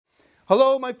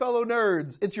Hello, my fellow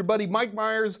nerds. It's your buddy Mike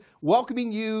Meyers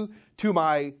welcoming you to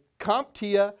my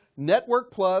CompTIA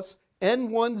Network Plus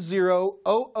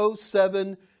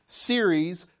N10-007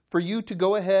 series for you to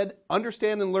go ahead,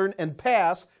 understand and learn and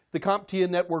pass the CompTIA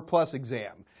Network Plus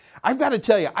exam. I've got to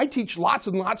tell you, I teach lots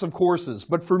and lots of courses,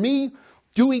 but for me,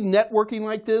 doing networking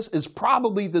like this is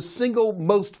probably the single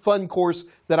most fun course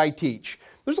that I teach.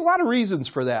 There's a lot of reasons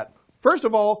for that. First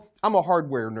of all, I'm a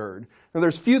hardware nerd. And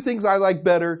there's few things I like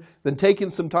better than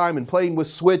taking some time and playing with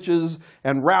switches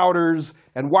and routers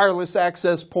and wireless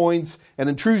access points and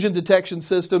intrusion detection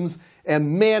systems.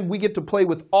 And man, we get to play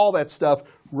with all that stuff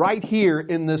right here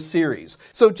in this series.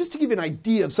 So just to give you an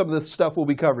idea of some of the stuff we'll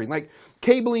be covering, like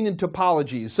cabling and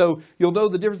topologies. So you'll know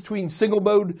the difference between single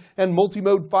mode and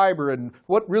multi-mode fiber and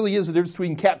what really is the difference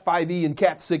between Cat5e and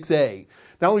Cat6a.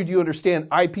 Not only do you understand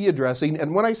IP addressing,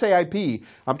 and when I say IP,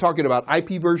 I'm talking about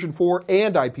IP version 4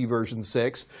 and IP version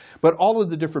 6, but all of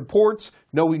the different ports,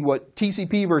 knowing what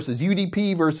TCP versus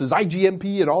UDP versus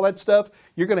IGMP and all that stuff,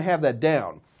 you're going to have that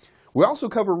down. We also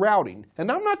cover routing, and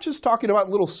I'm not just talking about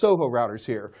little SOHO routers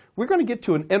here. We're going to get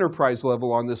to an enterprise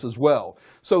level on this as well.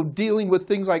 So dealing with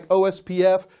things like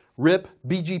OSPF, RIP,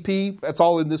 BGP, that's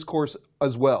all in this course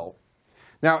as well.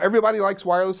 Now, everybody likes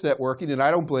wireless networking, and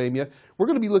I don't blame you. We're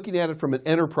going to be looking at it from an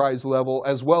enterprise level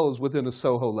as well as within a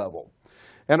SOHO level.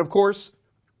 And of course,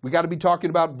 we got to be talking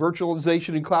about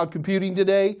virtualization and cloud computing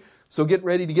today, so get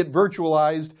ready to get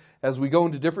virtualized as we go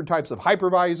into different types of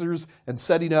hypervisors and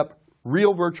setting up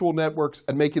real virtual networks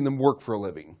and making them work for a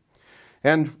living.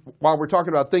 And while we're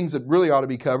talking about things that really ought to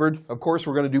be covered, of course,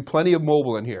 we're going to do plenty of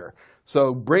mobile in here.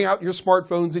 So bring out your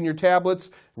smartphones and your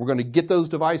tablets. We're going to get those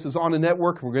devices on a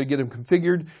network, and we're going to get them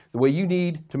configured the way you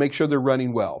need to make sure they're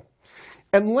running well.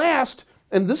 And last,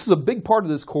 and this is a big part of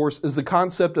this course, is the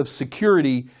concept of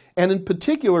security, and in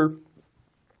particular,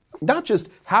 not just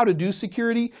how to do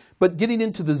security, but getting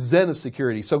into the zen of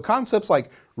security. So concepts like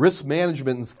risk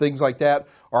management and things like that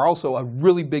are also a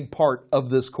really big part of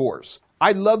this course.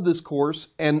 I love this course,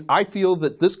 and I feel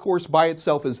that this course by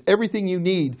itself is everything you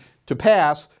need to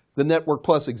pass the Network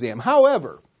Plus exam.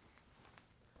 However,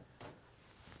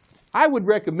 I would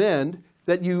recommend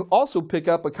that you also pick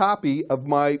up a copy of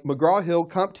my McGraw-Hill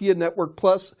CompTIA Network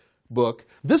Plus book.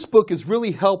 This book is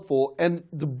really helpful, and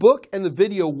the book and the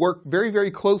video work very, very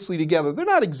closely together. They're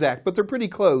not exact, but they're pretty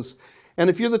close. And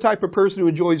if you're the type of person who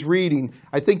enjoys reading,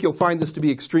 I think you'll find this to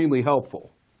be extremely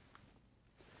helpful.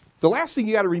 The last thing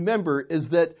you got to remember is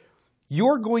that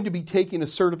you're going to be taking a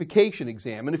certification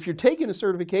exam. And if you're taking a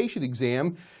certification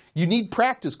exam, you need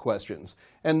practice questions.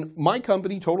 And my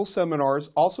company, Total Seminars,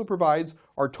 also provides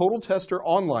our Total Tester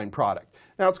online product.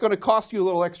 Now, it's going to cost you a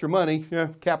little extra money.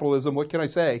 Capitalism, what can I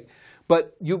say?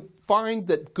 But you find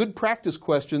that good practice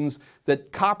questions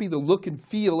that copy the look and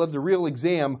feel of the real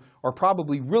exam are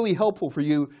probably really helpful for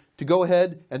you to go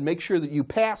ahead and make sure that you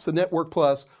pass the Network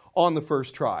Plus on the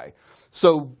first try.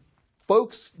 So,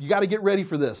 folks, you got to get ready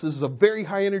for this. This is a very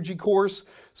high energy course,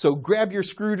 so grab your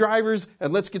screwdrivers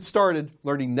and let's get started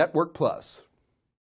learning Network Plus.